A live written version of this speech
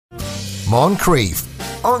Moncrief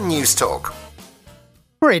on News Talk.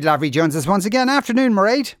 Mairead Lavery-Jones is once again. Afternoon,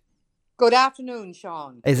 Mairead. Good afternoon,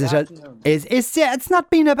 Sean. It's not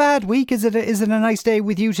been a bad week, is it? Is it a nice day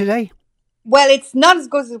with you today? Well, it's not as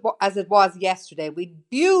good as it was yesterday. We had a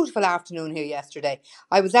beautiful afternoon here yesterday.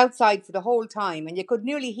 I was outside for the whole time and you could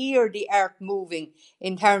nearly hear the earth moving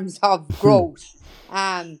in terms of growth.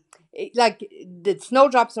 The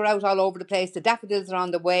snowdrops are out all over the place. The daffodils are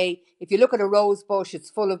on the way. If you look at a rose bush, it's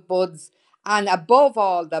full of buds. And above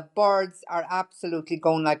all, the birds are absolutely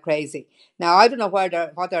going like crazy. Now, I don't know what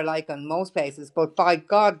they're like in most places, but by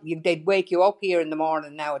God, they'd wake you up here in the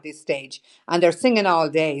morning now at this stage. And they're singing all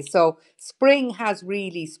day. So spring has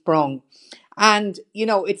really sprung. And, you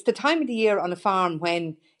know, it's the time of the year on a farm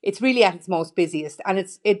when it's really at its most busiest. And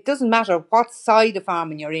it doesn't matter what side of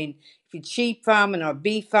farming you're in. If you're sheep farming or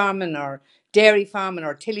beef farming or dairy farming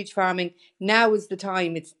or tillage farming, now is the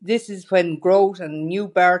time. This is when growth and new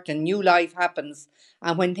birth and new life happens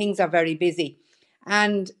and when things are very busy.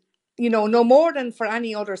 And, you know, no more than for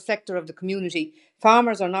any other sector of the community,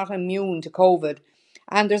 farmers are not immune to COVID.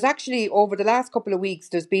 And there's actually, over the last couple of weeks,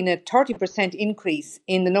 there's been a 30% increase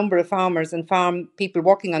in the number of farmers and farm people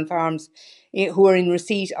working on farms who are in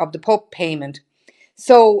receipt of the PUP payment.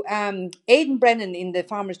 So Aidan Brennan in the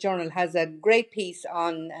Farmers Journal has a great piece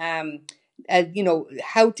on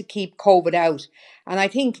how to keep COVID out. And I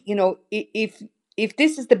think, you know, if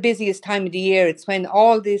this is the busiest time of the year, it's when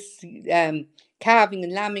all this calving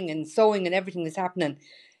and lambing and sowing and everything is happening.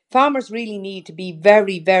 Farmers really need to be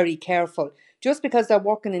very, very careful. Just because they're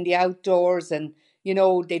working in the outdoors and, you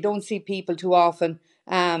know, they don't see people too often,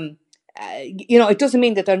 it doesn't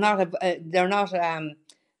mean that they're not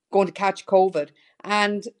going to catch COVID.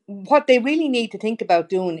 And what they really need to think about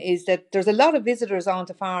doing is that there's a lot of visitors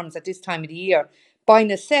onto farms at this time of the year. By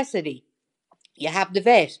necessity, you have the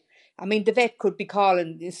vet. I mean, the vet could be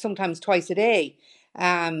calling sometimes twice a day,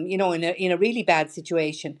 in a really bad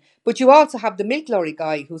situation. But you also have the milk lorry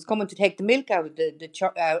guy who's coming to take the milk out of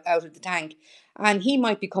the tank, and he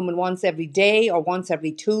might be coming once every day or once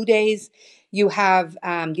every 2 days. You have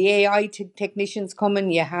the AI technicians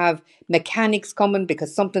coming. You have mechanics coming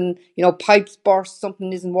because something, pipes burst,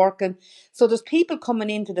 something isn't working. So there's people coming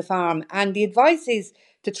into the farm, and the advice is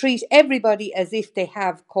to treat everybody as if they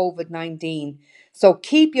have COVID-19. So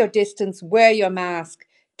keep your distance, wear your mask,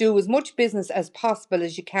 do as much business as possible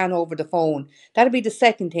as you can over the phone. That'll be the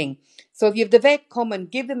second thing. So if you have the vet coming,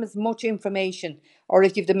 give them as much information, or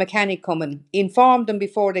if you have the mechanic coming, inform them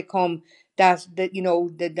before they come that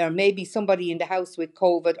there may be somebody in the house with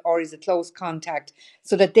COVID or is a close contact,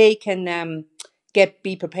 so that they can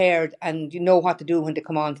be prepared and you know what to do when they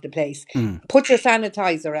come onto the place. Put your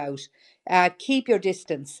sanitizer out. Keep your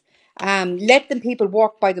distance. Let people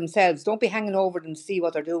work by themselves. Don't be hanging over them to see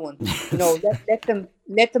what they're doing.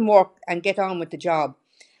 Let them work and get on with the job.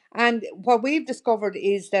 And what we've discovered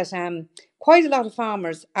is that quite a lot of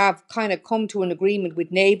farmers have kind of come to an agreement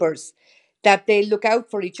with neighbours that they look out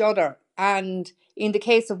for each other. And in the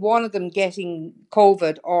case of one of them getting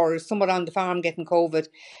COVID or someone on the farm getting COVID,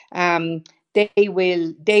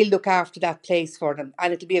 they'll look after that place for them,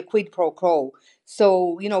 and it'll be a quid pro quo.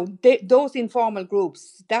 So, those informal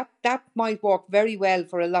groups, that might work very well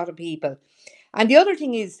for a lot of people. And the other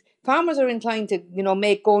thing is, farmers are inclined to,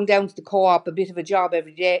 make going down to the co-op a bit of a job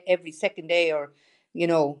every day, every second day, or,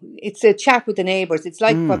 it's a chat with the neighbours. It's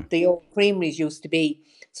like what the old creameries used to be.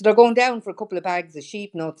 So they're going down for a couple of bags of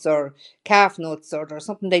sheep nuts or calf nuts, or there's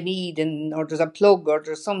something they need, or there's a plug, or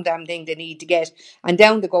there's some damn thing they need to get. And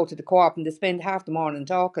down they go to the co-op and they spend half the morning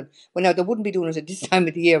talking. Well, now they wouldn't be doing it at this time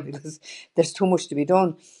of the year because there's too much to be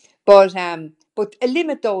done. But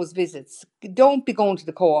limit those visits. Don't be going to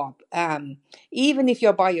the co-op. Even if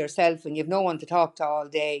you're by yourself and you've no one to talk to all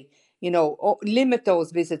day, limit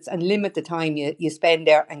those visits and limit the time you spend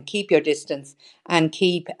there, and keep your distance and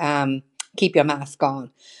keep your mask on,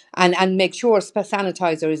 and make sure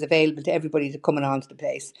sanitizer is available to everybody that's coming onto the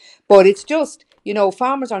place. But it's just,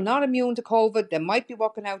 farmers are not immune to COVID. They might be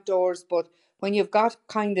working outdoors, but when you've got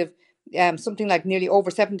kind of something like nearly over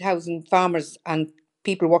 7,000 farmers and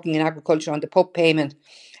people working in agriculture on the PUP payment,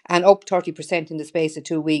 and up 30% in the space of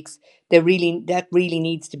 2 weeks, that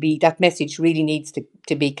message really needs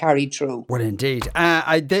to be carried through. Well, indeed.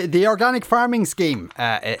 The organic farming scheme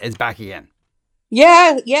is back again.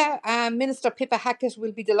 Yeah. Minister Pippa Hackett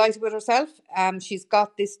will be delighted with herself. She's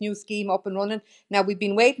got this new scheme up and running. Now, we've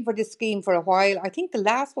been waiting for this scheme for a while. I think the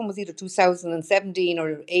last one was either 2017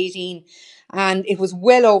 or 18, and it was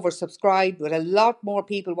well oversubscribed, with a lot more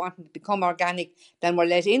people wanting to become organic than were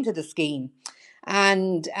let into the scheme.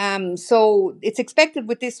 And so it's expected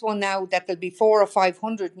with this one now that there'll be 400 or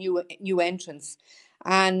 500 new entrants.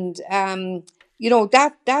 And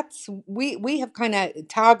that's we have kind of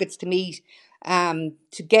targets to meet,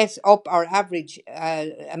 to get up our average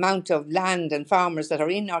amount of land and farmers that are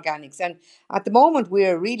in organics. And at the moment,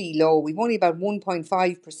 we're really low. We've only about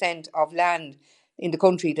 1.5% of land in the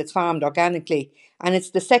country that's farmed organically, and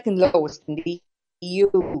it's the second lowest in the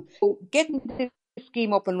EU. So getting this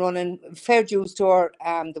scheme up and running, fair dues to her.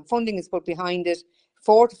 The funding is put behind it,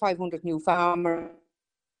 400 to 500 new farmers.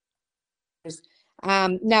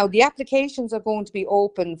 Now, the applications are going to be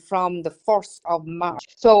open from the 1st of March.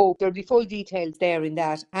 So there'll be full details there in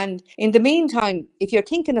that. And in the meantime, if you're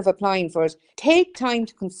thinking of applying for it, take time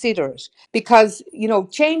to consider it, because,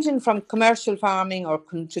 changing from commercial farming or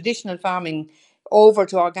traditional farming over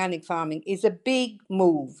to organic farming is a big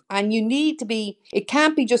move, and it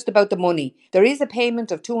can't be just about the money. There is a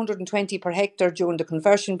payment of 220 per hectare during the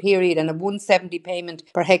conversion period and a 170 payment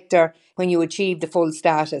per hectare when you achieve the full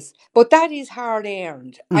status. But that is hard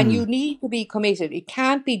earned, and you need to be committed. It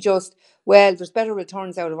can't be just, well, there's better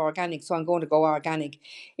returns out of organic, so I'm going to go organic.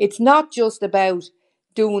 It's not just about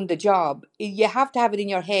doing the job. You have to have it in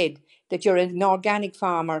your head that you're an organic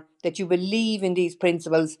farmer, that you believe in these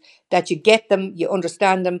principles, that you get them, you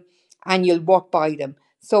understand them, and you'll walk by them.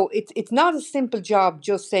 So it's not a simple job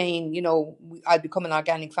just saying, I'll become an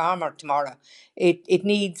organic farmer tomorrow. It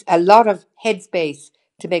needs a lot of headspace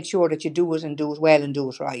to make sure that you do it and do it well and do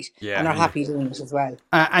it right, and are happy doing it as well.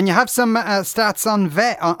 And you have some stats on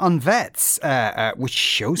vets, which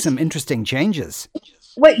show some interesting changes.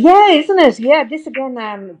 Well, yeah, isn't it? Yeah, this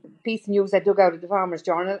again, piece of news I dug out of the Farmers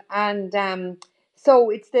Journal. And so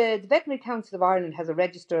it's the Veterinary Council of Ireland has a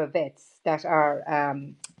register of vets that are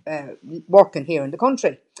working here in the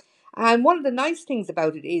country. And one of the nice things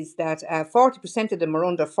about it is that 40% of them are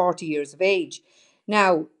under 40 years of age.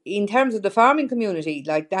 Now, in terms of the farming community,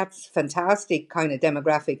 that's fantastic kind of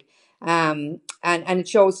demographic. And it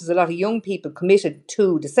shows there's a lot of young people committed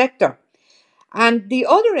to the sector. And the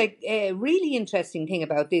other really interesting thing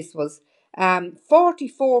about this was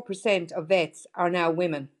 44% of vets are now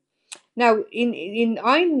women. Now,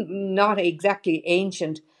 I'm not exactly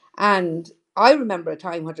ancient, and I remember a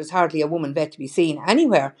time when there's hardly a woman vet to be seen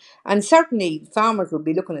anywhere. And certainly farmers would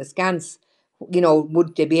be looking askance,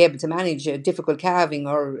 would they be able to manage a difficult calving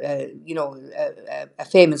or, a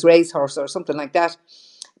famous racehorse or something like that.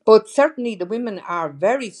 But certainly the women are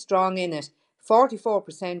very strong in it.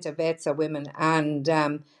 44% of vets are women, and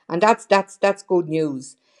that's good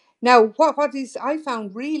news. Now, what is I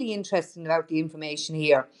found really interesting about the information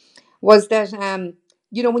here was that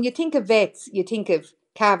when you think of vets, you think of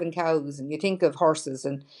calving cows and you think of horses,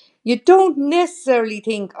 and you don't necessarily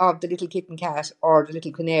think of the little kitten cat or the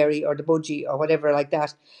little canary or the budgie or whatever like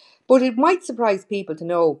that. But it might surprise people to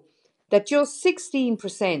know that just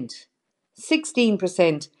 16%,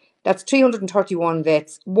 that's 331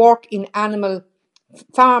 vets, work in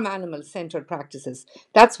farm animal centred practices.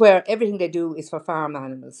 That's where everything they do is for farm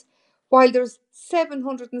animals. While there's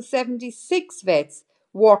 776 vets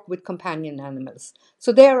work with companion animals.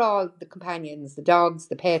 So they're all the companions, the dogs,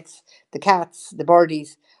 the pets, the cats, the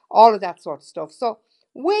birdies, all of that sort of stuff. So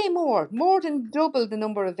way more than double the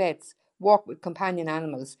number of vets work with companion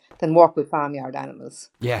animals than work with farmyard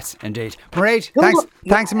animals. Yes, indeed. Mairead,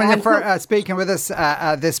 thanks a million for speaking with us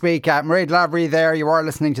this week. Mairead Lavery there. You are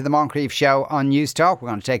listening to the Moncrief Show on News Talk. We're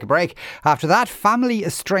going to take a break. After that, family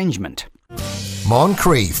estrangement.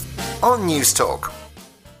 Moncrief on News Talk.